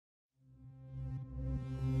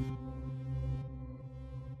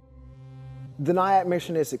The NIAC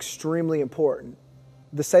mission is extremely important.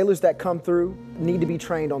 The sailors that come through need to be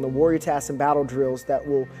trained on the warrior tasks and battle drills that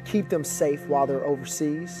will keep them safe while they're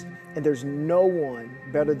overseas. And there's no one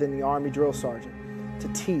better than the Army drill sergeant to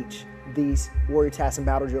teach these warrior tasks and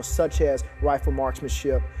battle drills, such as rifle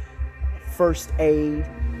marksmanship, first aid,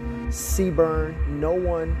 sea burn. No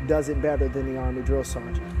one does it better than the Army drill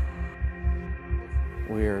sergeant.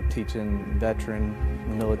 We're teaching veteran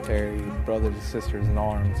military brothers and sisters in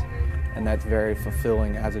arms, and that's very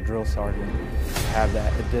fulfilling as a drill sergeant to have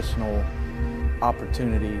that additional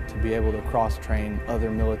opportunity to be able to cross-train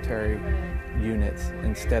other military units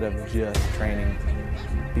instead of just training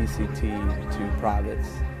BCT to privates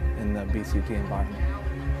in the BCT environment.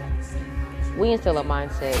 We instill a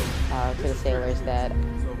mindset to the sailors that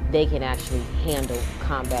they can actually handle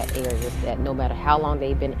combat areas, that no matter how long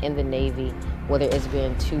they've been in the Navy, whether it's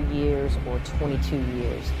been 2 years or 22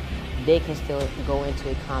 years, they can still go into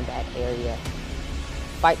a combat area,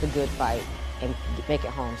 fight the good fight, and make it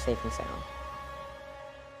home safe and sound.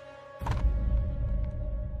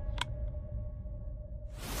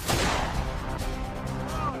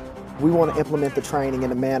 We want to implement the training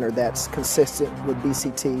in a manner that's consistent with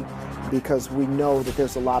BCT because we know that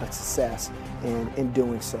there's a lot of success in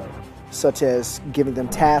doing so, such as giving them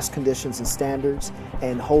task conditions and standards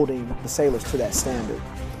and holding the sailors to that standard.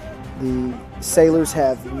 The sailors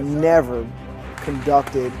have never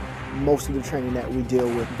conducted most of the training that we deal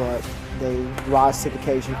with, but they rise to the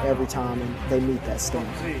occasion every time and they meet that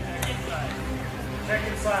standard. Check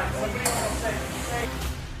inside. Somebody want to check.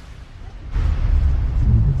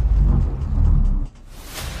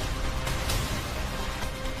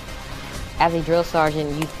 As a drill sergeant,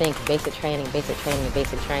 you think basic training, basic training, and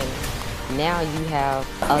basic training. Now you have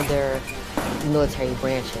other military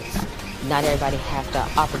branches. Not everybody has the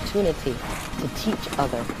opportunity to teach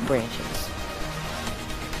other branches.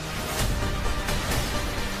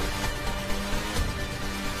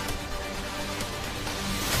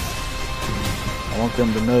 I want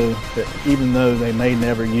them to know that even though they may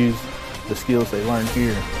never use the skills they learned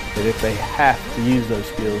here, that if they have to use those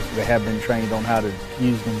skills, they have been trained on how to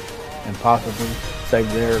use them and possibly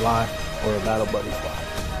save their life or a battle buddy's life.